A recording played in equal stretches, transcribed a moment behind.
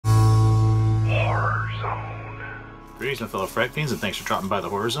Greetings my fellow Fright Fiends, and thanks for dropping by the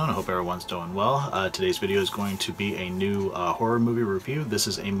Horror Zone. I hope everyone's doing well. Today's video is going to be a new horror movie review. This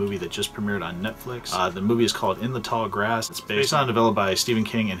is a movie that just premiered on Netflix. The movie is called In the Tall Grass. It's based on a novella by Stephen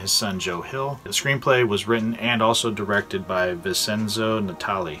King and his son Joe Hill. The screenplay was written and also directed by Vincenzo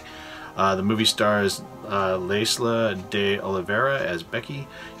Natali. The movie stars Laisla de Oliveira as Becky.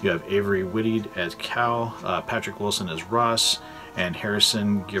 You have Avery Whitted as Cal, Patrick Wilson as Ross, and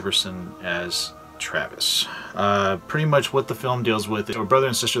Harrison Giberson as Travis. Pretty much what the film deals with, a brother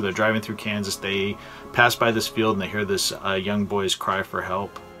and sister, they're driving through Kansas. They pass by this field and they hear this young boy's cry for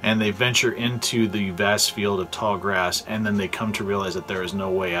help, and they venture into the vast field of tall grass, and then they come to realize that there is no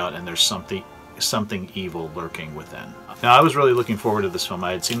way out and there's something evil lurking within. Now, I was really looking forward to this film.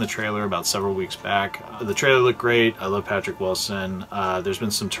 I had seen the trailer about several weeks back. The trailer looked great. I love Patrick Wilson. There's been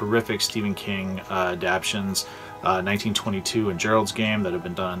some terrific Stephen King adaptions. 1922 and Gerald's Game that have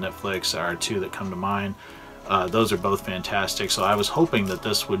been done on Netflix are two that come to mind. Those are both fantastic, so I was hoping that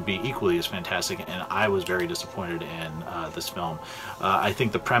this would be equally as fantastic, and I was very disappointed in this film. I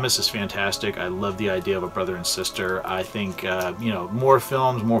think the premise is fantastic. I love the idea of a brother and sister. I think, you know, more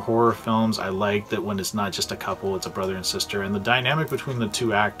films, more horror films, I like that when it's not just a couple, it's a brother and sister. And the dynamic between the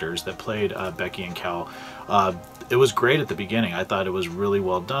two actors that played Becky and Cal, it was great at the beginning. I thought it was really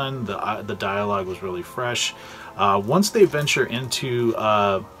well done. The dialogue was really fresh. Once they venture into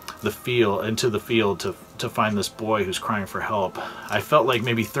the field to find this boy who's crying for help, I felt like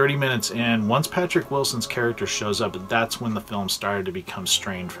maybe 30 minutes in, once Patrick Wilson's character shows up, that's when the film started to become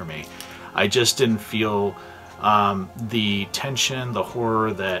strained for me. I just didn't feel the tension, the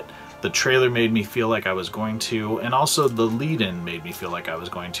horror that the trailer made me feel like I was going to, and also the lead-in made me feel like I was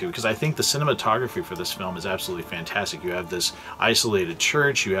going to, because I think the cinematography for this film is absolutely fantastic. You have this isolated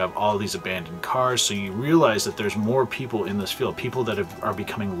church, you have all these abandoned cars, so you realize that there's more people in this field, people that are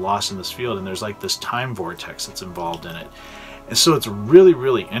becoming lost in this field, and there's like this time vortex that's involved in it. And so it's really,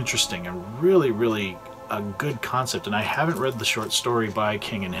 really interesting and really, really a good concept. And I haven't read the short story by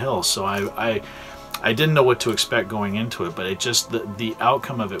King and Hill, so I didn't know what to expect going into it, but it just, the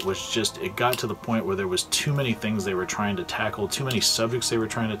outcome of it was just, it got to the point where there was too many things they were trying to tackle, too many subjects they were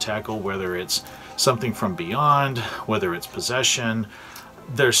trying to tackle, whether it's something from beyond, whether it's possession.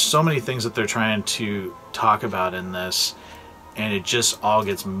 There's so many things that they're trying to talk about in this, and it just all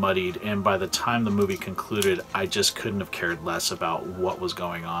gets muddied, and by the time the movie concluded, I just couldn't have cared less about what was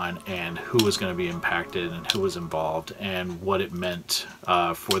going on and who was going to be impacted and who was involved and what it meant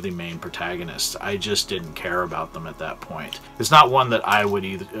for the main protagonists. I just didn't care about them at that point. It's not one that I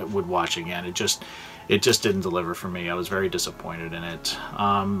would watch again. It just didn't deliver for me. I was very disappointed in it.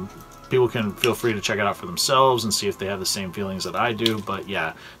 People can feel free to check it out for themselves and see if they have the same feelings that I do, but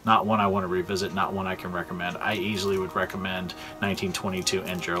yeah, not one I want to revisit, not one I can recommend. I easily would recommend 1922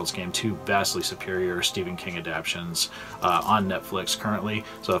 and Gerald's Game, two vastly superior Stephen King adaptions on Netflix currently.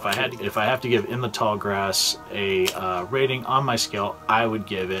 So if I have to give In the Tall Grass a rating on my scale, I would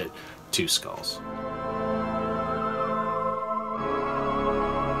give it 2 skulls.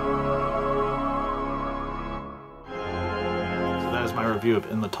 My review of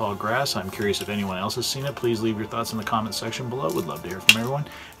In the Tall Grass. I'm curious if anyone else has seen it. Please leave your thoughts in the comment section below. Would love to hear from everyone.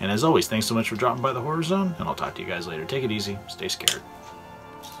 And as always, thanks so much for dropping by the Horror Zone, and I'll talk to you guys later. Take it easy. Stay scared.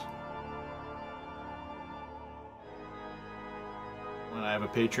 I have a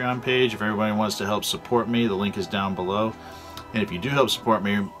Patreon page. If everybody wants to help support me, the link is down below. And if you do help support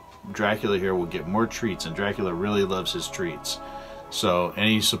me, Dracula here will get more treats, and Dracula really loves his treats. So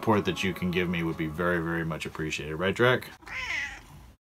any support that you can give me would be very, very much appreciated. Right, Drac?